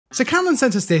So Canon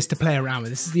sent us this to play around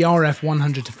with. This is the RF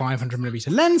 100 to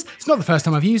 500mm lens. It's not the first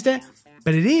time I've used it,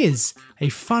 but it is a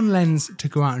fun lens to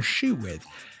go out and shoot with.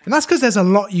 And that's because there's a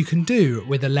lot you can do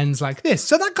with a lens like this.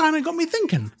 So that kind of got me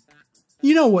thinking.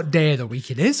 You know what day of the week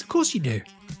it is? Of course you do.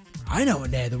 I know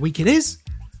what day of the week it is.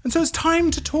 And so it's time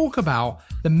to talk about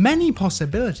the many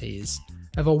possibilities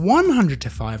of a 100 to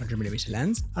 500mm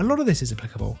lens. A lot of this is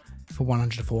applicable for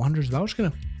 100 to 400 as well. Just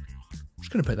gonna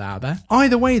put that out there.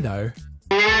 Either way though,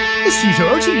 it's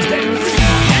Tutorial Tuesday.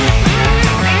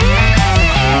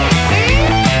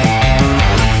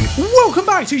 Welcome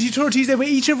back to Tutorial Tuesday, where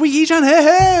each and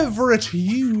every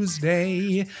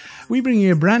Tuesday we bring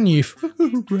you a brand new fresh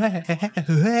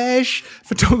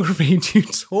photography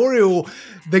tutorial.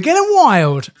 They're getting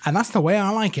wild, and that's the way I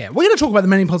like it. We're going to talk about the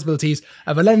many possibilities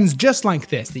of a lens just like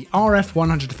this, the RF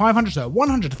 100 to 500, so a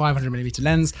 100 to 500mm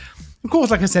lens. Of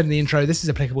course, like I said in the intro, this is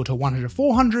applicable to 100 to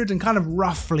 400 and kind of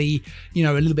roughly, you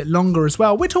know, a little bit longer as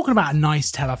well. We're talking about a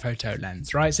nice telephoto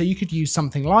lens, right? So you could use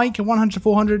something like a 100 to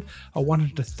 400 or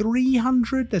 100 to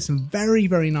 300. There's some very,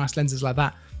 very nice lenses like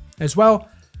that as well.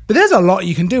 But there's a lot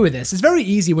you can do with this. It's very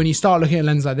easy when you start looking at a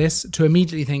lens like this to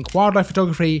immediately think wildlife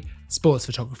photography, sports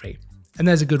photography. And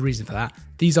there's a good reason for that.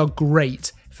 These are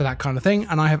great for that kind of thing.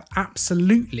 And I have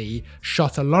absolutely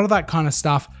shot a lot of that kind of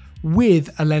stuff with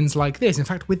a lens like this. In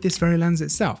fact, with this very lens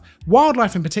itself.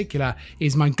 Wildlife in particular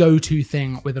is my go-to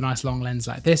thing with a nice long lens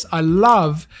like this. I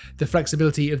love the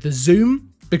flexibility of the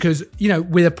zoom because, you know,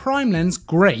 with a prime lens,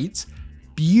 great,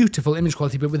 beautiful image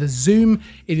quality, but with a zoom,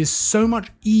 it is so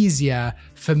much easier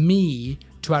for me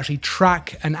to actually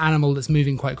track an animal that's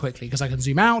moving quite quickly because I can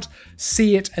zoom out,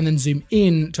 see it, and then zoom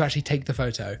in to actually take the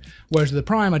photo. Whereas with the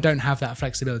prime, I don't have that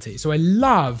flexibility. So I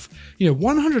love, you know,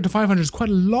 100 to 500 is quite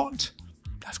a lot.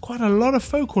 That's quite a lot of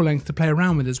focal length to play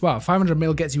around with as well.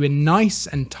 500mm gets you in nice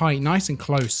and tight, nice and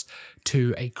close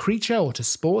to a creature or to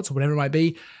sports or whatever it might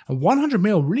be. And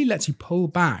 100mm really lets you pull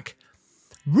back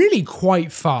really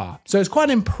quite far. So it's quite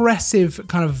an impressive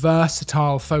kind of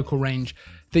versatile focal range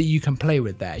that you can play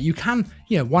with there. You can,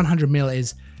 you know, 100mm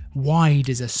is wide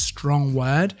is a strong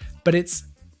word, but it's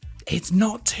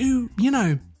not too, you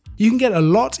know, you can get a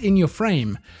lot in your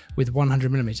frame with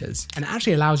 100mm, and it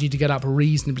actually allows you to get up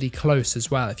reasonably close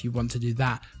as well if you want to do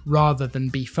that, rather than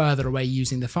be further away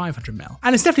using the 500mm.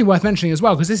 And it's definitely worth mentioning as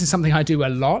well, because this is something I do a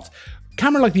lot.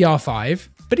 Camera like the R5,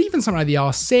 but even something like the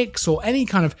R6 or any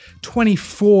kind of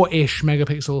 24-ish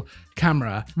megapixel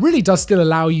camera really does still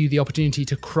allow you the opportunity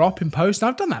to crop in post. And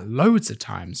I've done that loads of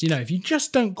times. You know, if you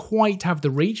just don't quite have the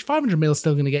reach, 500mm is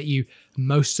still going to get you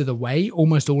most of the way,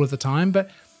 almost all of the time, but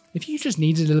if you just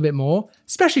needed a little bit more,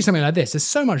 especially something like this, there's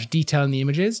so much detail in the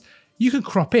images, you could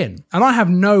crop in. And I have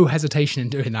no hesitation in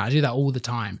doing that. I do that all the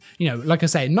time. You know, like I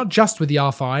say, not just with the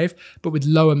R5, but with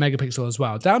lower megapixel as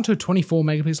well. Down to a 24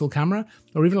 megapixel camera,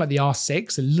 or even like the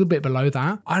R6, a little bit below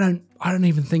that. I don't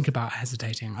even think about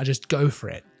hesitating. I just go for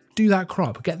it. Do that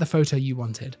crop, get the photo you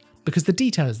wanted, because the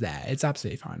detail is there. It's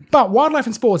absolutely fine. But wildlife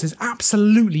and sports is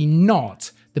absolutely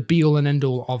not the be-all and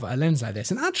end-all of a lens like this.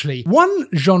 And actually, one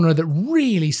genre that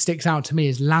really sticks out to me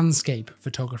is landscape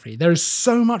photography. There is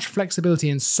so much flexibility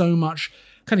and so much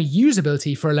kind of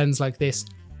usability for a lens like this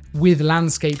with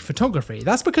landscape photography.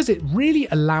 That's because it really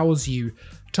allows you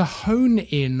to hone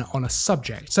in on a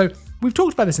subject. So we've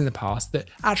talked about this in the past, that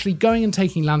actually going and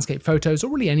taking landscape photos,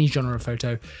 or really any genre of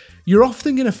photo, you're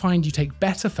often going to find you take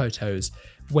better photos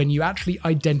when you actually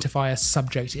identify a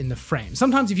subject in the frame.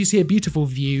 Sometimes if you see a beautiful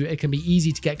view, it can be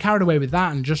easy to get carried away with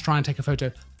that and just try and take a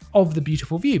photo of the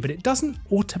beautiful view, but it doesn't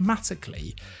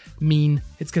automatically mean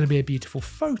it's going to be a beautiful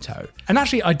photo. And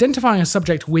actually identifying a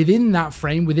subject within that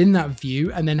frame, within that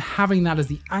view, and then having that as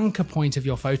the anchor point of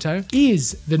your photo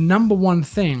is the number one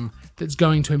thing that's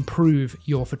going to improve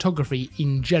your photography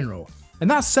in general. And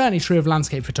that's certainly true of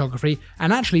landscape photography.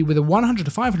 And actually with a 100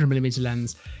 to 500mm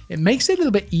lens, it makes it a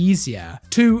little bit easier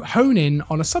to hone in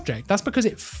on a subject. That's because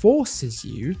it forces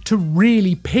you to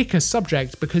really pick a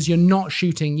subject, because you're not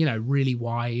shooting, you know, really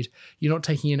wide. You're not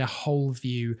taking in a whole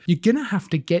view. You're gonna have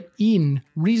to get in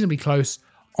reasonably close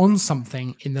on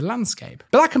something in the landscape.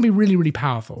 But that can be really, really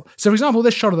powerful. So for example,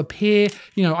 this shot of the pier,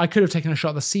 you know, I could have taken a shot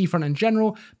of the seafront in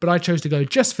general, but I chose to go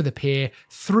just for the pier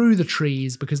through the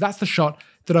trees because that's the shot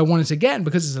that I wanted to get. And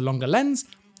because it's a longer lens,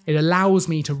 it allows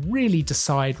me to really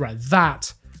decide, right,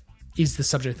 that is the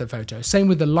subject of the photo. Same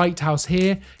with the lighthouse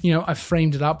here. You know, I've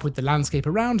framed it up with the landscape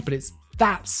around, but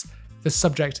that's the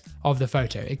subject of the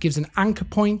photo. It gives an anchor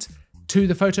point to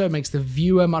the photo. It makes the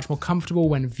viewer much more comfortable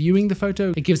when viewing the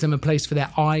photo. It gives them a place for their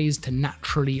eyes to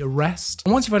naturally rest.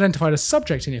 And once you've identified a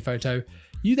subject in your photo,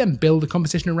 you then build a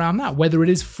composition around that, whether it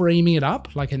is framing it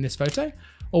up, like in this photo,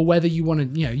 or whether you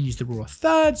want to, use the rule of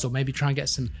thirds, or maybe try and get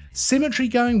some symmetry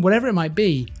going, whatever it might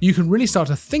be, you can really start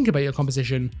to think about your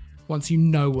composition once you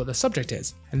know what the subject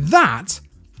is. And that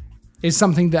is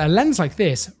something that a lens like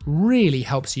this really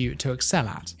helps you to excel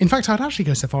at. In fact, I'd actually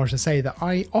go so far as to say that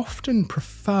I often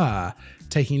prefer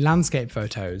taking landscape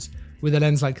photos with a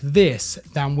lens like this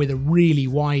than with a really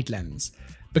wide lens.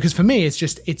 Because for me, it's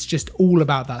just all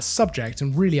about that subject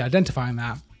and really identifying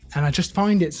that. And I just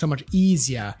find it so much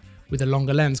easier with a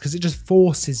longer lens because it just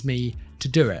forces me to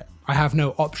do it. I have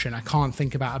no option. I can't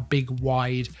think about a big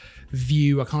wide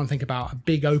view. I can't think about a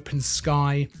big open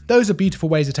sky. Those are beautiful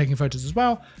ways of taking photos as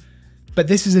well. But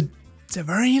this is it's a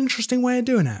very interesting way of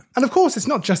doing it. And of course, it's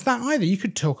not just that either. You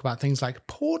could talk about things like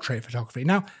portrait photography.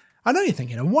 Now, I know you're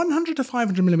thinking a 100 to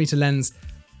 500mm lens,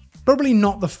 probably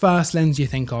not the first lens you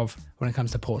think of when it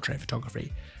comes to portrait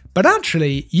photography. But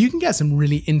actually, you can get some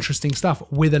really interesting stuff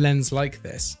with a lens like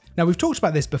this. Now, we've talked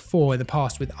about this before in the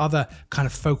past with other kind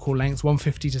of focal lengths,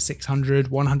 150 to 600,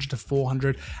 100 to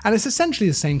 400, and it's essentially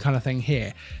the same kind of thing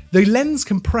here. The lens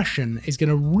compression is going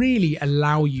to really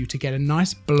allow you to get a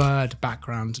nice blurred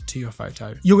background to your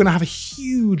photo. You're going to have a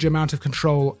huge amount of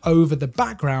control over the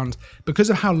background because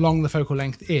of how long the focal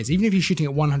length is. Even if you're shooting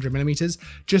at 100mm,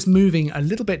 just moving a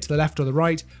little bit to the left or the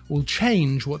right will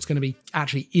change what's going to be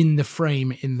actually in the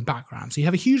frame in the background. So you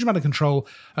have a huge amount of control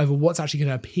over what's actually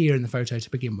going to appear in the photo to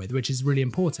begin with, which is really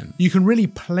important. You can really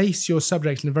place your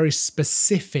subject in a very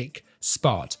specific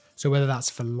spot. So whether that's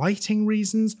for lighting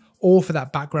reasons or for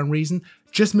that background reason,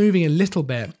 just moving a little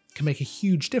bit can make a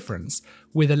huge difference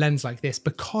with a lens like this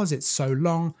because it's so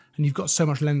long and you've got so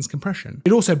much lens compression.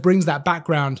 It also brings that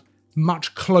background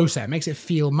much closer. It makes it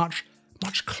feel much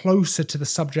closer to the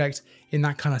subject in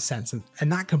that kind of sense.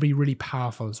 And that can be really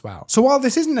powerful as well. So while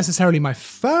this isn't necessarily my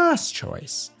first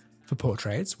choice for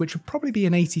portraits, which would probably be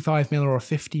an 85mm or a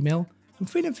 50mm, I'm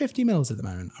feeling 50mm at the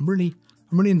moment. I'm really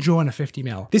enjoying a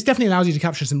 50mm. This definitely allows you to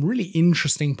capture some really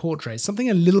interesting portraits, something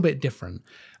a little bit different.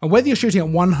 And whether you're shooting at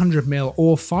 100mm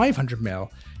or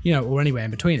 500mm, or anywhere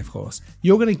in between, of course,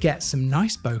 you're going to get some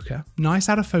nice bokeh, nice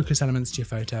out of focus elements to your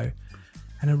photo,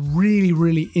 and a really,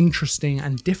 really interesting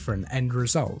and different end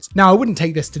result. Now, I wouldn't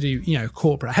take this to do,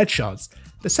 corporate headshots,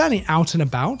 but certainly out and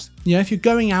about. If you're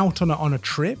going out on a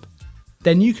trip,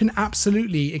 then you can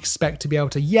absolutely expect to be able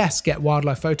to, yes, get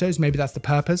wildlife photos, maybe that's the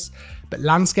purpose, but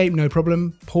landscape, no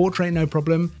problem, portrait, no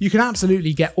problem. You can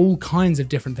absolutely get all kinds of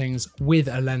different things with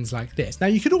a lens like this. Now,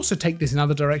 you could also take this in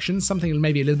other directions, something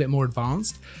maybe a little bit more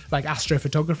advanced, like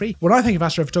astrophotography. When I think of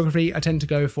astrophotography, I tend to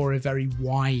go for a very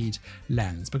wide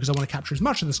lens because I want to capture as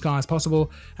much of the sky as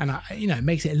possible, and it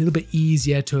makes it a little bit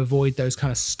easier to avoid those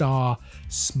kind of star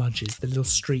smudges, the little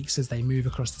streaks as they move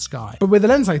across the sky. But with a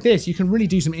lens like this, you can really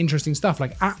do some interesting stuff,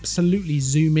 like absolutely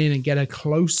zoom in and get a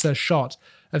closer shot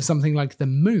of something like the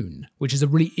moon, which is a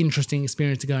really interesting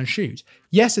experience to go and shoot.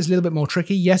 Yes, it's a little bit more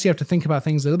tricky. Yes, you have to think about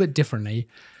things a little bit differently,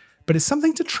 but it's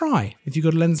something to try if you've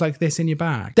got a lens like this in your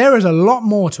bag. There is a lot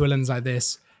more to a lens like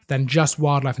this than just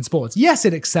wildlife and sports. Yes,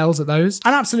 it excels at those,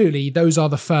 and absolutely, those are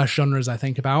the first genres I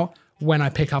think about when I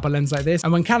pick up a lens like this.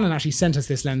 And when Canon actually sent us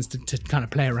this lens to kind of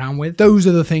play around with, those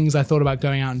are the things I thought about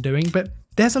going out and doing, but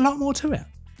there's a lot more to it.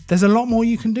 There's a lot more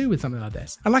you can do with something like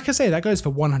this. And like I say, that goes for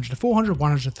 100 to 400,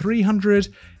 100 to 300,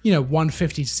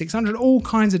 150 to 600, all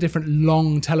kinds of different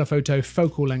long telephoto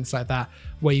focal lengths like that,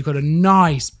 where you've got a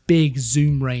nice big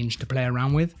zoom range to play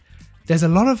around with. There's a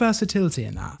lot of versatility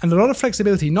in that and a lot of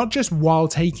flexibility, not just while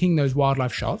taking those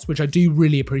wildlife shots, which I do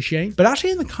really appreciate, but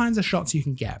actually in the kinds of shots you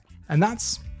can get. And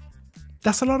that's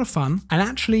a lot of fun. And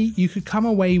actually, you could come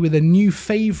away with a new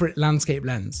favorite landscape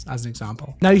lens, as an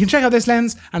example. Now, you can check out this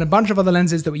lens and a bunch of other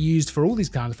lenses that we used for all these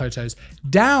kinds of photos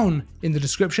down in the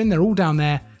description. They're all down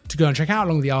there to go and check out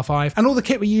along with the R5. And all the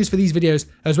kit we use for these videos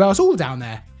as well, it's all down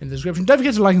there in the description. Don't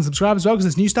forget to like and subscribe as well, because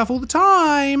there's new stuff all the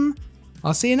time.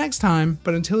 I'll see you next time.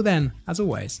 But until then, as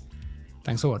always,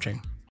 thanks for watching.